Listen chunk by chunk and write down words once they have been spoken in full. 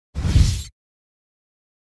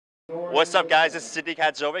What's up, guys? This is Sadik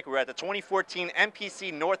Hadzovic. We're at the 2014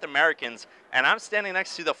 NPC North Americans, and I'm standing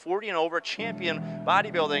next to the 40 and over champion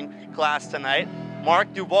bodybuilding class tonight,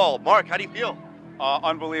 Mark Duval. Mark, how do you feel?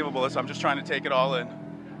 Unbelievable. I'm just trying to take it all in.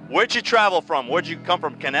 Where'd you travel from? Where'd you come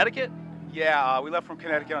from, Connecticut? Yeah, we left from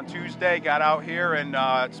Connecticut on Tuesday, got out here, and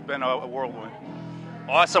it's been a whirlwind.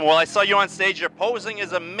 Awesome. Well, I saw you on stage. Your posing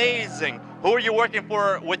is amazing. Who are you working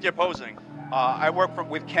for with your posing? I work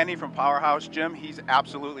with Kenny from Powerhouse Gym. He's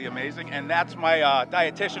absolutely amazing. And that's my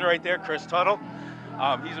dietitian right there, Chris Tuttle.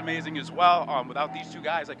 He's amazing as well. Without these two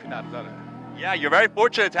guys, I could not have done it. Yeah, you're very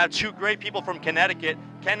fortunate to have two great people from Connecticut.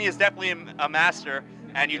 Kenny is definitely a master,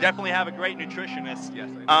 and you definitely have a great nutritionist. Yes,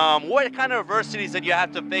 I do. What kind of adversities did you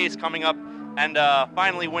have to face coming up and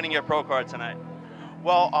finally winning your pro card tonight?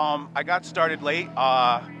 Well, I got started late,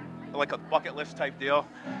 like a bucket list type deal.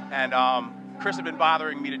 And Chris had been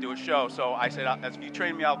bothering me to do a show, so I said, if you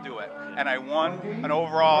train me, I'll do it. And I won an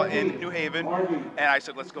overall in New Haven, and I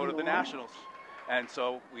said, let's go to the Nationals. And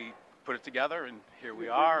so we put it together, and here we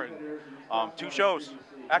are, and 2 shows.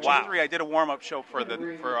 Actually, wow. 3. I did a warm-up show for the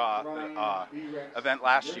event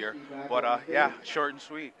last year, but yeah, short and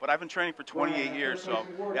sweet. But I've been training for 28 years, so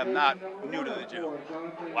I'm not new to the gym.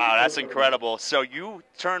 Wow, that's incredible. So you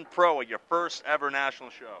turned pro at your first ever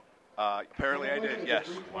national show. Apparently I did, yes.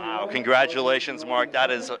 Wow, congratulations, Mark. That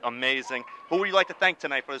is amazing. Who would you like to thank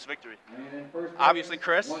tonight for this victory? Obviously,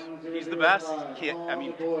 Chris. He's the best.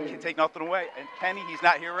 Can't take nothing away. And Kenny, he's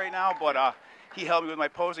not here right now, but he helped me with my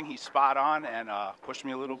posing. He's spot on and pushed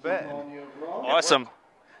me a little bit. Awesome.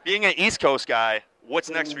 Being an East Coast guy, what's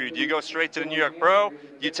next for you? Do you go straight to the New York Pro? Do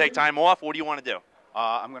you take time off? What do you want to do?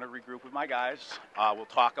 I'm going to regroup with my guys. We'll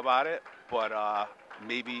talk about it, but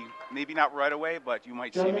maybe not right away, but you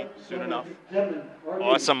might see me soon enough.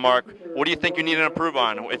 Awesome, Mark. What do you think you need to improve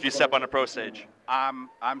on if you step on the pro stage? I'm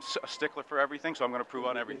a stickler for everything, so I'm going to improve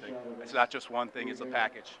on everything. It's not just one thing, it's a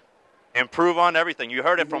package. Improve on everything. You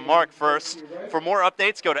heard it from Mark first. For more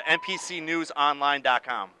updates, go to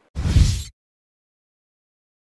npcnewsonline.com.